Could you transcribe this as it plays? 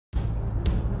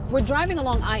We're driving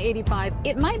along I-85.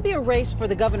 It might be a race for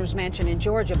the governor's mansion in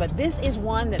Georgia, but this is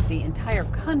one that the entire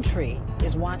country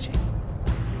is watching.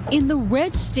 In the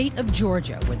red state of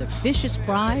Georgia, where the fish is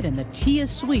fried and the tea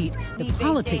is sweet, the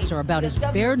politics are about as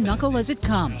bare knuckle as it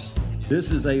comes.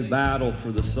 This is a battle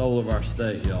for the soul of our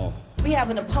state, y'all. We have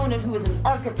an opponent who is an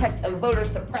architect of voter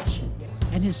suppression.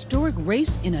 An historic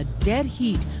race in a dead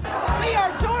heat. We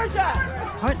are Georgia!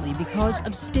 Partly because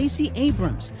of Stacey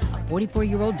Abrams, a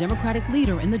 44-year-old Democratic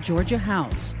leader in the Georgia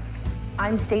House.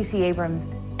 I'm Stacey Abrams,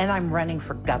 and I'm running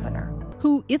for governor.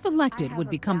 Who, if elected,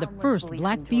 would become the first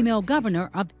black female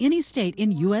governor of any state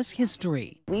in U.S.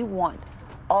 history. We want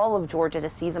all of Georgia to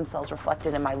see themselves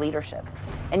reflected in my leadership.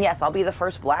 And yes, I'll be the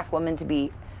first black woman to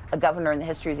be a governor in the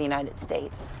history of the United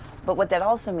States. But what that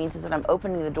also means is that I'm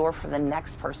opening the door for the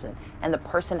next person and the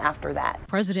person after that.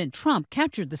 President Trump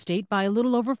captured the state by a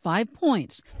little over 5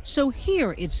 points. So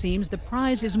here, it seems, the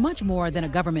prize is much more than a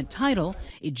government title.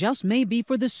 It just may be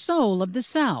for the soul of the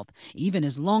South, even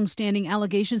as long-standing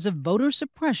allegations of voter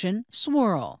suppression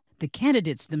swirl. The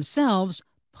candidates themselves,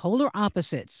 polar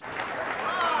opposites.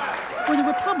 For the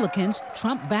Republicans,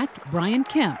 Trump backed Brian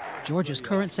Kemp, Georgia's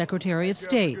current Secretary of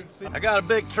State. I got a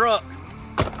big truck,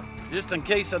 just in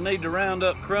case I need to round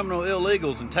up criminal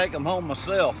illegals and take them home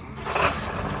myself.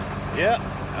 Yep,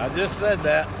 I just said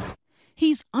that.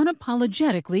 He's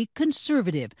unapologetically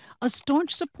conservative, a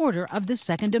staunch supporter of the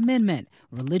Second Amendment,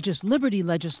 religious liberty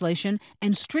legislation,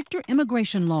 and stricter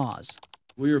immigration laws.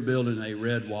 We are building a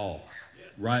red wall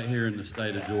right here in the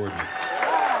state of Georgia.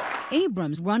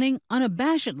 Abrams running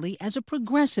unabashedly as a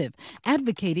progressive,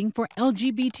 advocating for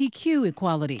LGBTQ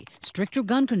equality, stricter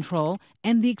gun control,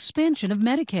 and the expansion of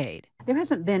Medicaid. There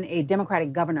hasn't been a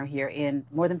Democratic governor here in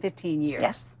more than 15 years.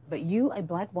 Yes. But you, a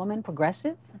black woman,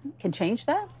 progressive, can change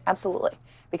that? Absolutely.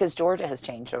 Because Georgia has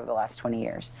changed over the last 20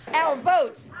 years. Our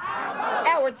votes,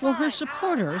 our time. For her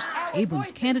supporters,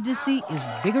 Abrams' candidacy is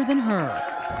bigger than her.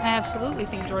 I absolutely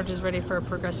think Georgia's ready for a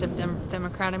progressive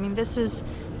Democrat. I mean, this is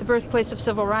the birthplace of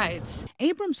civil rights.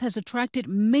 Abrams has attracted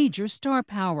major star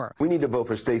power. We need to vote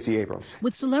for Stacey Abrams.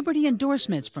 With celebrity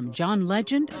endorsements from John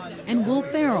Legend and Will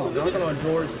Ferrell. Knocking on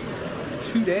doors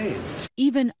 2 days.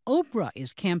 Even Oprah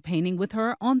is campaigning with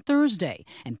her on Thursday,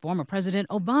 and former President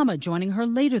Obama joining her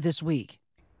later this week.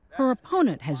 Her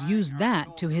opponent has used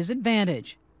that to his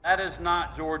advantage. That is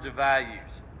not Georgia values.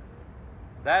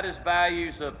 That is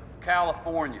values of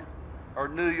California or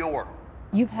New York.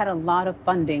 You've had a lot of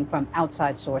funding from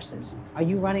outside sources. Are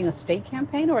you running a state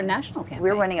campaign or a national campaign?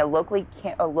 We're running a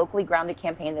locally grounded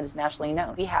campaign that is nationally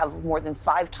known. We have more than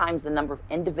 5 times the number of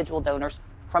individual donors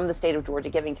from the state of Georgia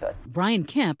giving to us. Brian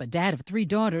Kemp, a dad of 3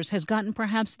 daughters, has gotten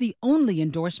perhaps the only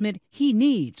endorsement he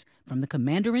needs from the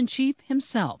commander-in-chief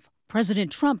himself.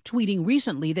 President Trump tweeting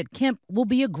recently that Kemp will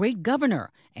be a great governor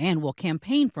and will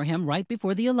campaign for him right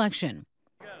before the election.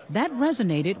 That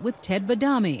resonated with Ted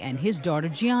Badami and his daughter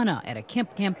Gianna at a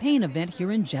Kemp campaign event here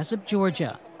in Jessup,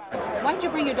 Georgia. Why did you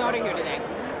bring your daughter here today?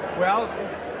 Well,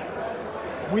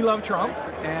 we love Trump,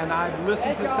 and I've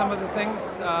listened to some of the things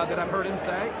that I've heard him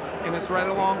say, and it's right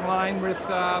along line with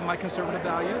my conservative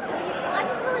values. I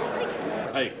just really like him.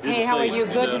 Hey, how are you?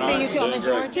 Good to see you too. I'm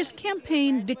enjoying. His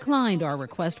campaign declined our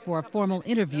request for a formal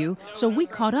interview, so we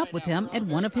caught up with him at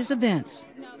one of his events.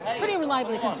 Pretty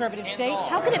reliably conservative state.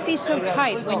 How can it be so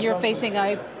tight when you're facing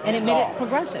an admitted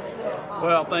progressive?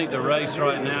 Well, I think the race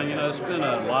right now, it's been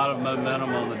a lot of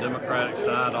momentum on the Democratic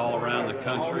side all around the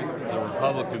country. The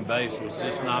Republican base was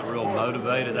just not real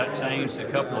motivated. That changed a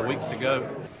couple of weeks ago.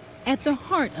 At the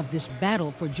heart of this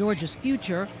battle for Georgia's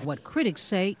future, what critics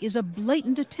say is a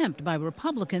blatant attempt by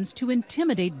Republicans to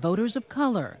intimidate voters of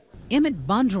color. Emmett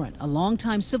Bondurant, a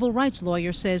longtime civil rights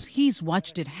lawyer, says he's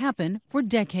watched it happen for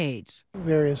decades.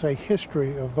 There is a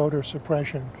history of voter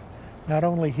suppression, not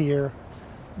only here,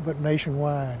 but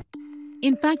nationwide.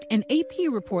 In fact, an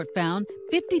AP report found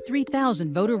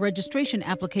 53,000 voter registration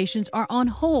applications are on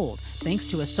hold thanks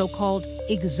to a so-called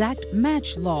exact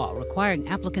match law requiring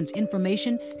applicants'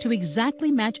 information to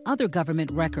exactly match other government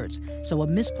records. So a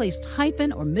misplaced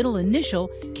hyphen or middle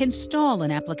initial can stall an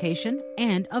application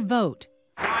and a vote.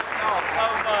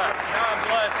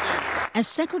 As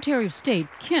Secretary of State,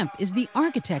 Kemp is the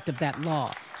architect of that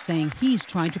law, saying he's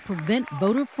trying to prevent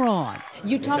voter fraud.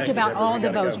 You talked about all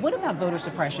the votes. What about voter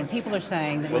suppression? People are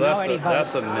saying that minority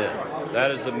votes. That's a myth.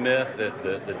 That is a myth that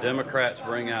the Democrats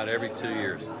bring out every 2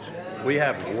 years. We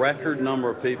have a record number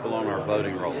of people on our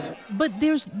voting rolls. But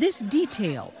there's this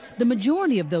detail. The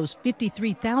majority of those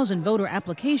 53,000 voter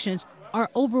applications are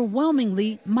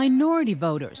overwhelmingly minority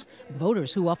voters,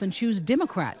 voters who often choose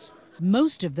Democrats.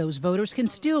 Most of those voters can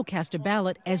still cast a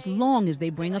ballot as long as they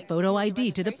bring a photo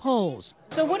ID to the polls.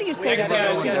 So what do you say to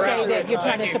those who say that you're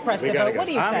trying to suppress the vote? What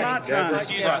do you say? I'm not trying to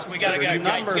suppress. The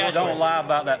numbers don't lie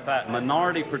about that fact.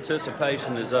 Minority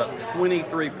participation is up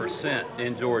 23%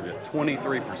 in Georgia.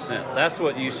 23%. That's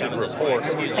what you should report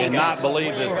and not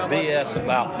believe this BS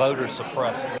about voter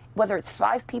suppression. Whether it's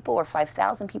 5 people or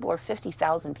 5,000 people or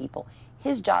 50,000 people,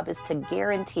 his job is to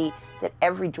guarantee that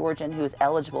every Georgian who is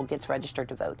eligible gets registered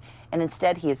to vote. And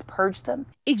instead, he has purged them.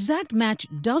 Exact match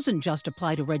doesn't just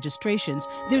apply to registrations.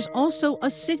 There's also a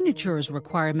signatures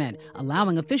requirement,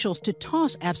 allowing officials to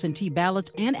toss absentee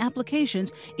ballots and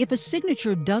applications if a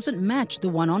signature doesn't match the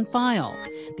one on file.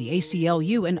 The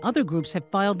ACLU and other groups have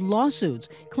filed lawsuits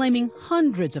claiming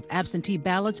hundreds of absentee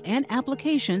ballots and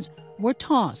applications were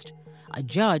tossed. A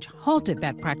judge halted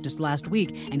that practice last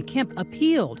week, and Kemp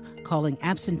appealed, calling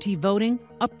absentee voting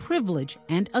a privilege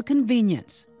and a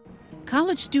convenience.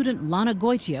 College student Lana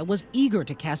Goitia was eager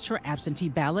to cast her absentee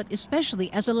ballot, especially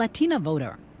as a Latina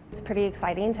voter. It's pretty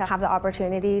exciting to have the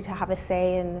opportunity to have a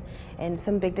say in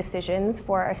some big decisions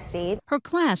for our state. Her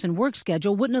class and work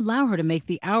schedule wouldn't allow her to make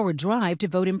the hour drive to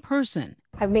vote in person.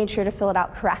 I've made sure to fill it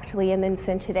out correctly and then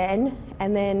sent it in,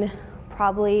 and then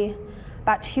probably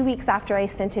about 2 weeks after I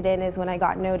sent it in is when I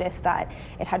got notice that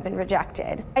it had been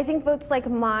rejected. I think votes like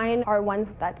mine are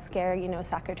ones that scare,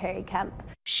 Secretary Kemp.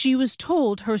 She was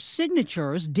told her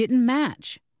signatures didn't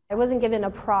match. I wasn't given a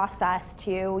process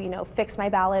to, fix my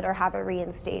ballot or have it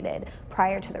reinstated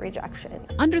prior to the rejection.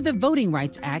 Under the Voting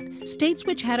Rights Act, states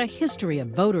which had a history of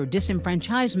voter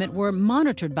disenfranchisement were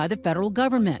monitored by the federal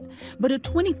government. But a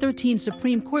 2013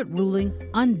 Supreme Court ruling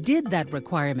undid that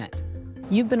requirement.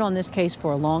 You've been on this case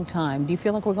for a long time. Do you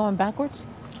feel like we're going backwards?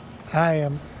 I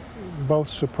am both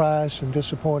surprised and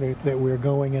disappointed that we're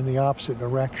going in the opposite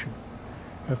direction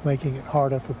of making it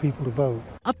harder for people to vote.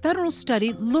 A federal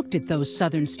study looked at those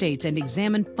southern states and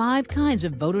examined 5 kinds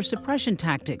of voter suppression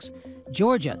tactics.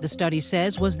 Georgia, the study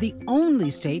says, was the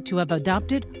only state to have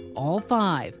adopted all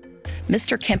 5.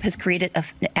 Mr. Kemp has created an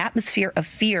atmosphere of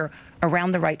fear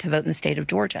around the right to vote in the state of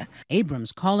Georgia.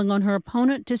 Abrams calling on her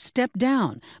opponent to step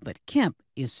down, but Kemp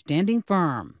is standing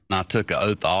firm. I took an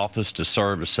oath of office to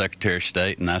serve as Secretary of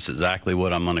State, and that's exactly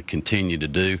what I'm going to continue to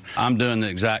do. I'm doing the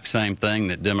exact same thing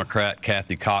that Democrat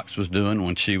Kathy Cox was doing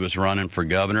when she was running for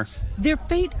governor. Their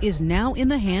fate is now in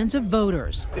the hands of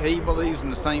voters. He believes in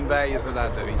the same values that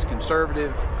I do. He's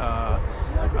conservative,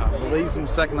 believes in the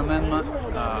Second Amendment,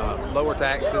 lower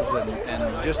taxes,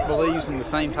 and just believes in the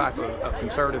same type of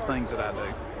conservative things that I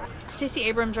do. Stacey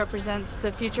Abrams represents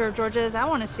the future of Georgia as I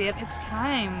want to see it. It's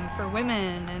time for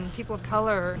women and people of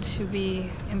color to be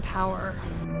in power.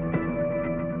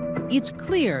 It's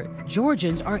clear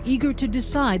Georgians are eager to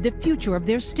decide the future of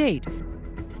their state,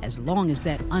 as long as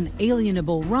that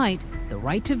unalienable right, the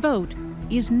right to vote,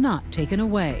 is not taken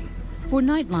away. For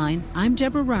Nightline, I'm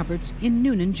Deborah Roberts in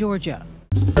Noonan, Georgia.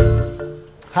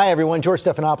 Hi, everyone. George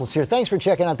Stephanopoulos here. Thanks for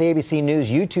checking out the ABC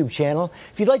News YouTube channel.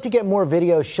 If you'd like to get more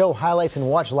videos, show highlights, and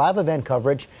watch live event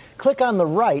coverage, click on the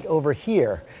right over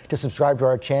here to subscribe to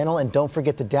our channel. And don't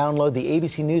forget to download the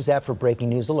ABC News app for breaking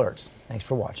news alerts. Thanks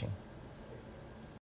for watching.